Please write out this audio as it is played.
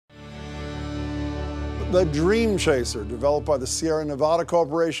The Dream Chaser, developed by the Sierra Nevada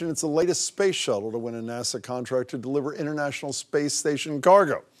Corporation, it's the latest space shuttle to win a NASA contract to deliver International Space Station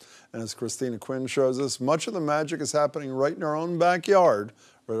cargo. And as Christina Quinn shows us, much of the magic is happening right in our own backyard,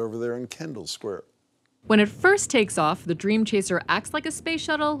 right over there in Kendall Square. When it first takes off, the Dream Chaser acts like a space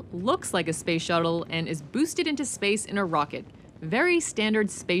shuttle, looks like a space shuttle, and is boosted into space in a rocket. Very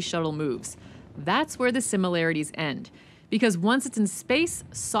standard space shuttle moves. That's where the similarities end. Because once it's in space,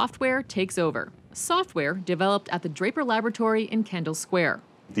 software takes over. Software developed at the Draper Laboratory in Kendall Square.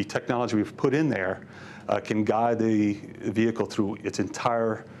 The technology we've put in there can guide the vehicle through its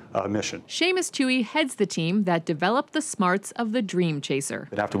entire mission. Seamus Toohey heads the team that developed the smarts of the Dream Chaser.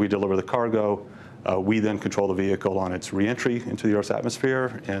 And after we deliver the cargo, we then control the vehicle on its re-entry into the Earth's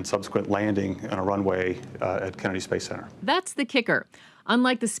atmosphere and subsequent landing on a runway at Kennedy Space Center. That's the kicker.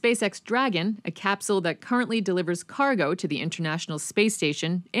 Unlike the SpaceX Dragon, a capsule that currently delivers cargo to the International Space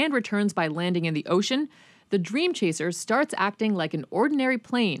Station and returns by landing in the ocean, the Dream Chaser starts acting like an ordinary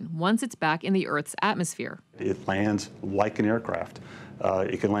plane once it's back in the Earth's atmosphere. It lands like an aircraft.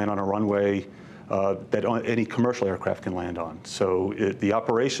 It can land on a runway that any commercial aircraft can land on. So the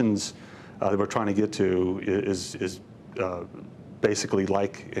operations that we're trying to get to is basically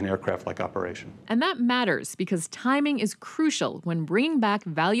like an aircraft-like operation. And that matters because timing is crucial when bringing back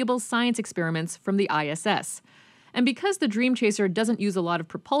valuable science experiments from the ISS. And because the Dream Chaser doesn't use a lot of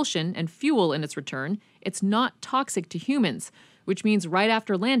propulsion and fuel in its return, it's not toxic to humans, which means right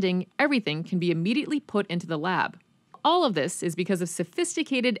after landing, everything can be immediately put into the lab. All of this is because of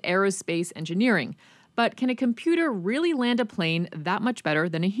sophisticated aerospace engineering. But can a computer really land a plane that much better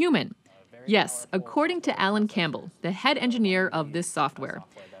than a human? Yes, according to Alan Campbell, the head engineer of this software.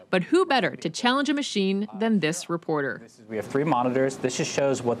 But who better to challenge a machine than this reporter? We have 3 monitors. This just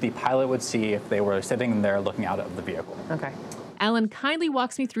shows what the pilot would see if they were sitting there looking out of the vehicle. Okay. Alan kindly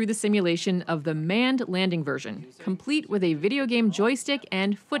walks me through the simulation of the manned landing version, complete with a video game joystick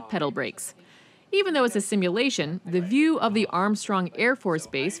and foot pedal brakes. Even though it's a simulation, the view of the Armstrong Air Force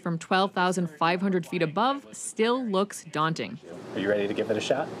Base from 12,500 feet above still looks daunting. Are you ready to give it a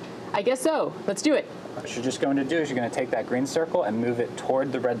shot? I guess so. Let's do it. What you're just going to do is you're going to take that green circle and move it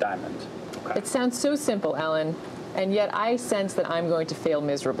toward the red diamond. Okay. It sounds so simple, Alan, and yet I sense that I'm going to fail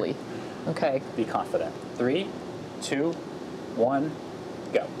miserably. Okay. Be confident. 3, 2, 1,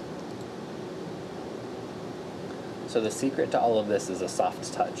 go. So the secret to all of this is a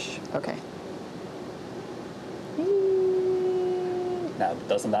soft touch. Okay. Now,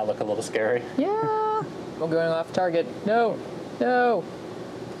 doesn't that look a little scary? Yeah. I'm going off target. No. No.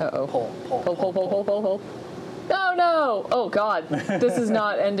 Uh-oh. Pull. Oh, no! Oh, God. This is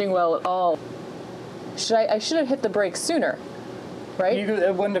not ending well at all. I should have hit the brakes sooner, right?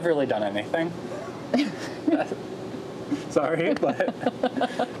 It wouldn't have really done anything. Sorry, but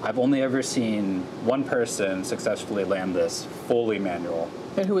I've only ever seen one person successfully land this fully manual.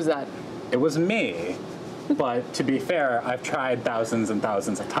 And who was that? It was me, but to be fair, I've tried thousands and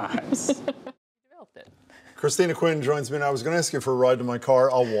thousands of times. Christina Quinn joins me, and I was going to ask you for a ride to my car.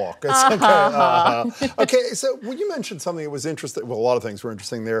 I'll walk. It's okay. Okay, so when you mentioned something that was interesting, well, a lot of things were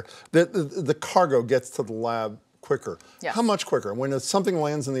interesting there, that the cargo gets to the lab quicker. Yes. How much quicker? When something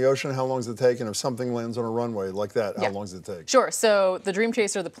lands in the ocean, how long does it take? And if something lands on a runway like that, how long does it take? Sure. So the Dream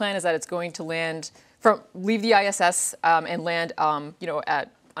Chaser, the plan is that it's going to leave the ISS and land, on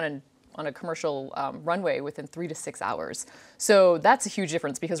a commercial runway within 3 to 6 hours. So that's a huge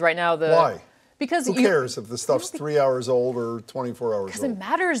difference because right now Why? Because who cares if the stuff's 3 hours old or 24 hours old? Because it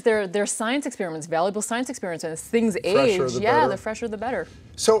matters. They're science experiments, valuable science experiments, and as things age, the fresher the better.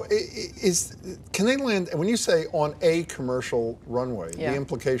 So can they land, when you say on a commercial runway, the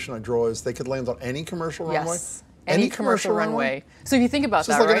implication I draw is they could land on any commercial runway? Yes. Any commercial runway. So if you think about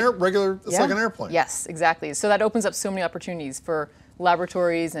that, like right? It's like an airplane. Yes, exactly. So that opens up so many opportunities for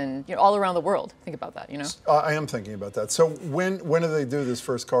laboratories and all around the world. Think about that, I am thinking about that. So when do they do this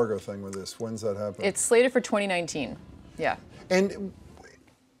first cargo thing with this? When's that happening? It's slated for 2019. Yeah. And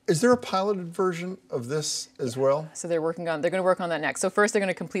is there a piloted version of this as well? So they're going to work on that next. So first they're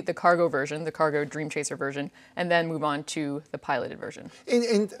going to complete the cargo version, the cargo Dream Chaser version, and then move on to the piloted version.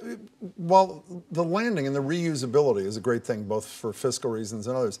 And while the landing and the reusability is a great thing, both for fiscal reasons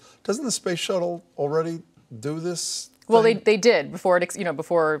and others, doesn't the space shuttle already do this? Well, they did before it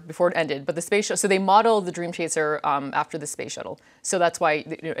before it ended, but the space shuttle. So they modeled the Dream Chaser after the space shuttle. So that's why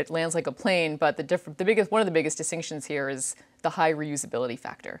it lands like a plane. But one of the biggest distinctions here is the high reusability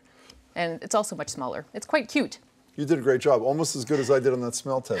factor, and it's also much smaller. It's quite cute. You did a great job, almost as good as I did on that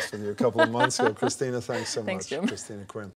smell test with you a couple of months ago. Christina, thanks so much. Thanks, Jim. Christina Quinn.